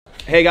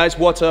Hey guys,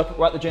 what's up?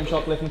 We're at the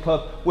GYMSHARK Lifting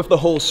Club with the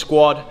whole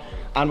squad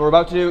and we're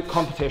about to do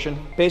competition.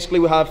 Basically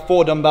we have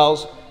 4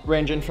 dumbbells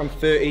ranging from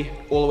 30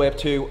 all the way up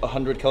to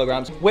 100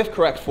 kilograms with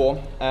correct form.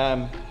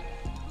 I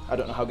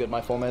don't know how good my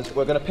form is.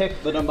 We're going to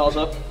pick the dumbbells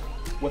up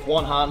with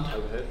one hand.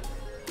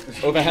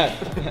 Overhead?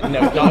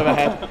 No, not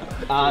overhead.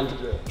 And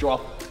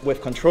drop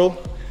with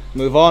control.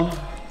 Move on.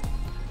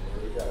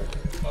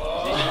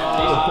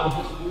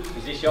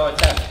 Is this your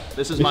attempt?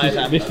 This is my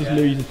attempt. This is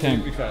Louis'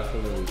 attempt.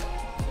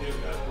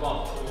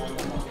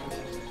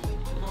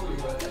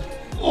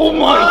 Oh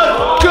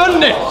my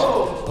goodness!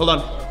 Hold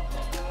on.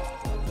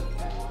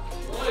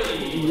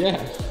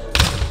 Yes.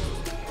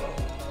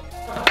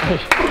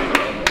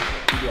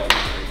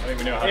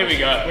 Here we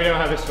go. We know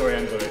how this story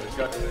ends on it.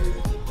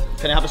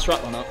 Can I have a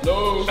strap or not?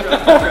 No.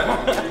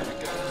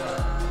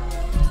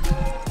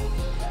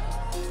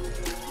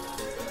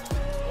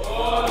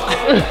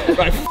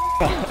 Right.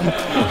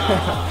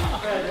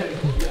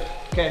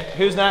 Okay,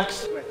 who's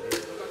next?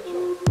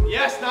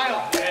 Yes,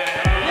 Niall.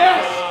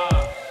 Yes!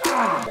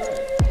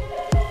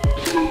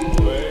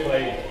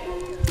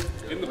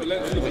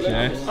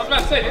 I was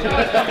about to say, it's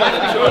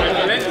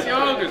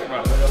August,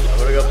 man. What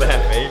have we got there,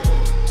 mate?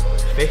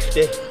 50.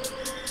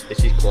 This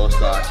is close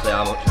to actually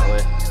how much are we?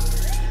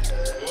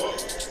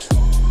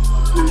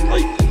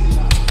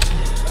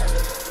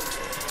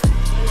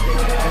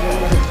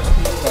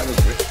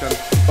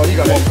 Oh, you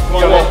got it.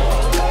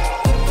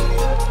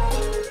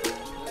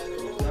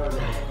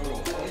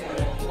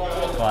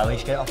 Well, at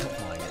least get it off the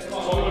flying.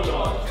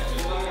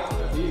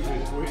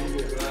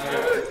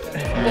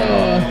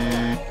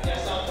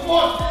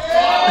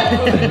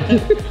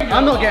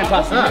 I'm not getting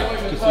past that.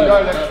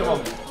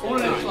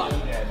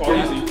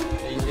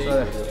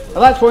 I'd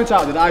like to point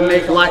out that I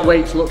make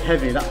lightweights look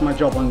heavy. That's my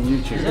job on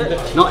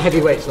YouTube. Not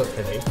heavyweights look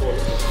heavy.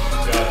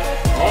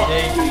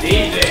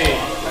 Easy.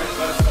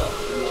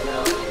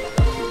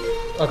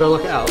 I'll go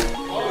look it out.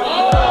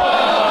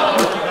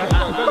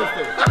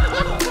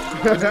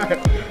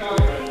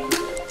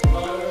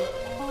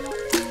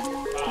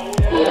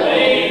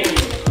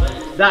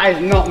 That is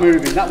not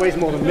moving. That weighs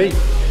more than me.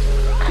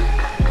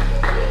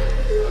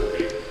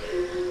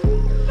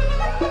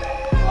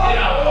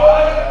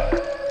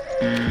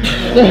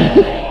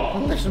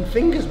 I'll lift some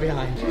fingers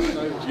behind. You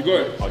got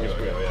it? I'll just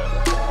put it,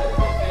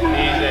 yeah.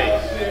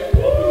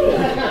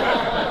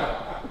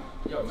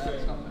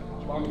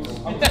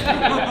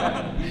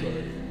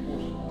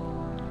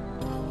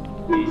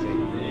 Easy.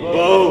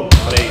 Boom!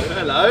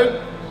 Hello.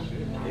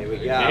 Here we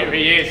go. Here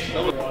he is.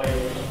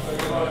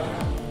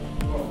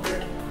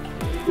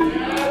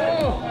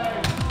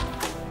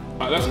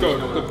 Right, let's go.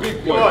 The big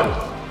boy.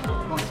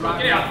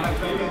 Get it up.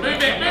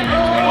 Move it.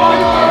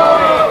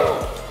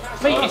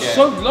 Mate, it's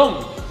so long.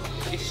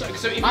 It's so if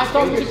you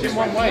start tipping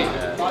one way.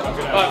 Right,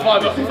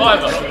 five up.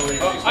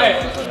 Hey,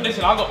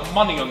 listen, I've got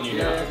money on you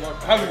now.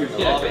 How are you?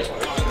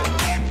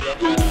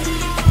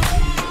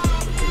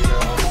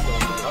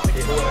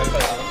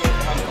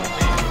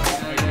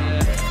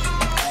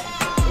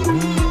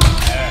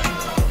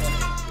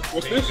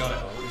 What's this?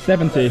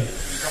 70.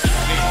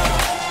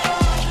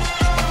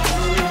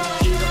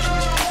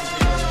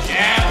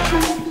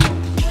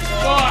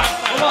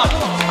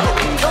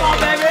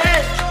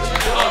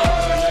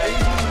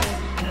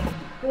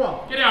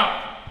 Get out!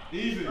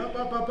 Easy.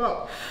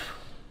 Up.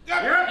 Yeah!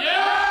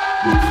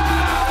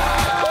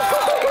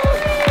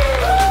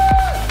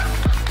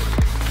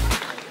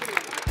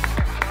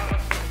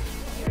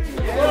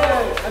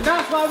 And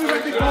that's why we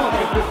went to golf.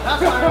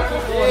 That's why we went to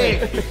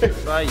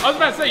golf. I was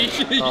about to say, you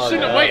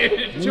shouldn't have waited.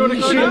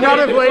 You should not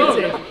have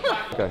waited.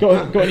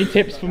 Got any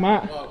tips for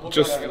Matt?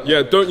 Just,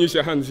 yeah, don't use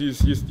your hands, use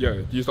the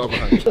other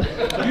hand. Use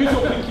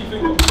your pinky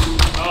finger.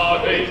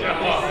 Oh, there you go.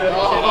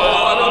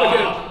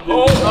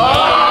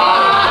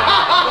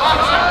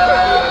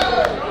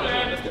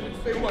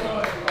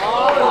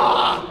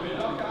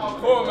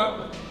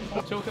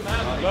 Talk him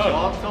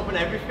out. Top and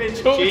everything.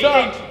 Talk Cheating.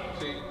 up.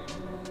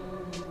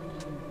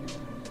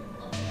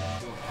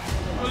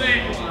 Pull it.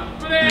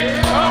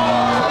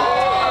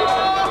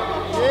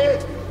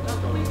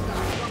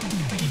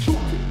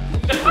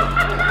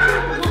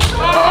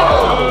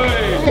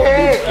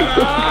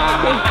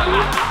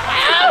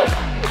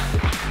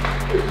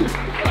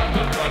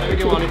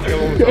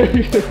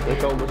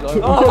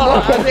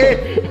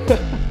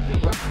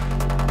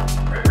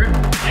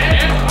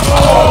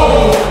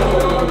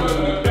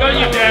 Don't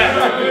you dare!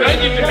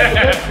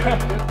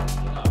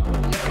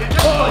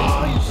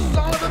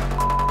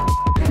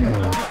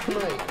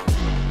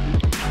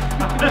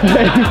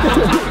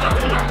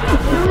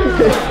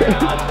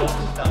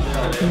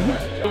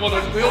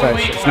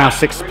 It's now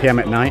 6 PM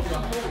at night.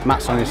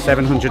 Matt's on his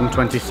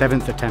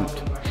 727th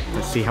attempt.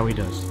 Let's see how he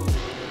does.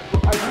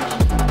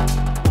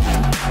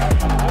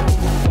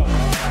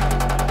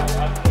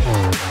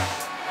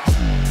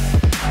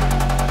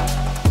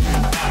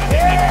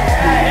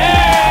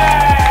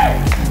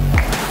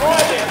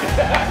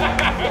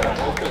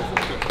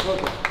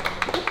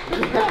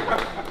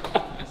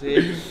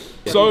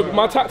 So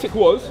my tactic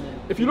was,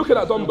 if you look at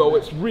that dumbbell,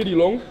 it's really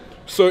long.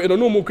 So in a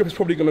normal grip, it's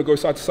probably going to go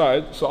side to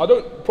side. So I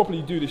don't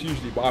properly do this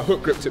usually, but I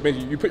hook gripped it.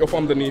 Basically, you put your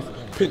thumb underneath,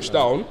 pinch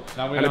down,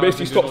 and it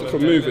basically stops it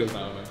from moving.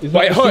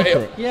 But it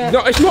hurt.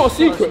 No, it's not a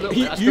secret.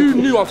 You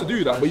knew how to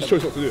do that, but you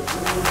chose not to do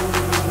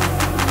it.